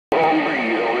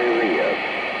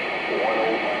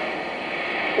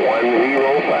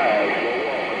105.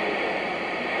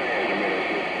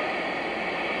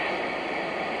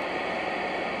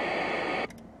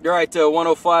 All right,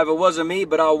 105, it wasn't me,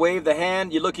 but I'll wave the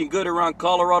hand. You're looking good around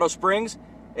Colorado Springs.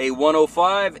 A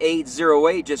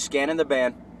 105-808, just scanning the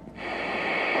band.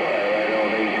 Right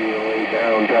on 808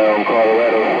 downtown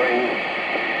Colorado Springs.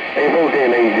 Hey,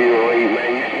 410-808,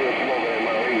 man, you still smoking in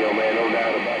my radio, man, no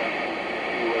doubt about it.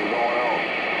 See what's going on.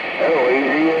 Hello,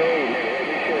 808, man,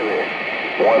 heavy Chevy.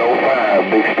 105,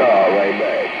 big star right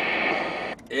back.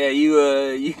 Yeah,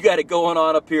 you got it going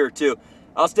on up here, too.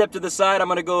 I'll step to the side. I'm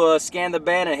going to go scan the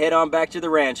band and head on back to the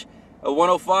ranch. A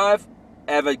 105,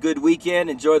 have a good weekend.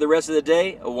 Enjoy the rest of the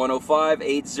day. A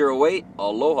 105-808,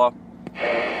 aloha.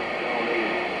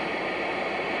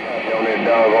 On that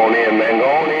dog on in, man. Go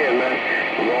on in, man.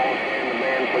 Go on scan the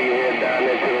band before you head down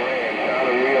there to the ranch.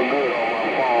 Sounding real good on my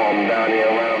farm down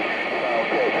here around South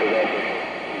Texas. That's a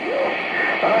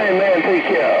all right, man, take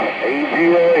care.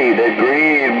 808, that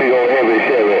great big old heavy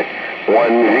Chevy.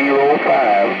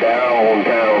 105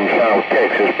 downtown South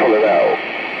Texas. Pull it out.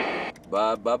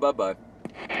 Bye, bye, bye, bye.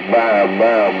 Bye,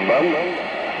 bye, bye, bye.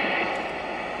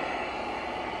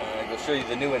 I'll show you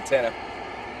the new antenna.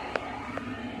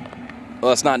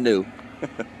 Well, it's not new.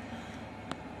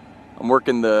 I'm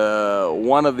working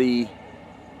one of the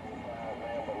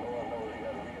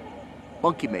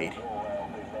Monkey Made.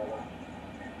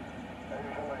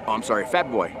 Oh, I'm sorry,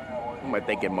 Fat Boy. What am I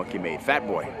thinking Monkey Made? Fat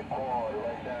Boy.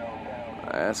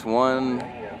 That's one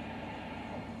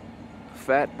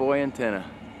Fat Boy antenna.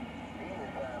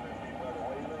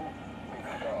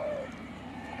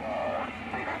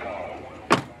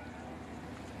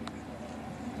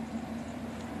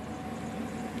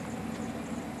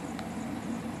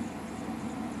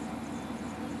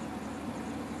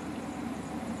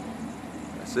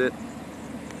 That's it.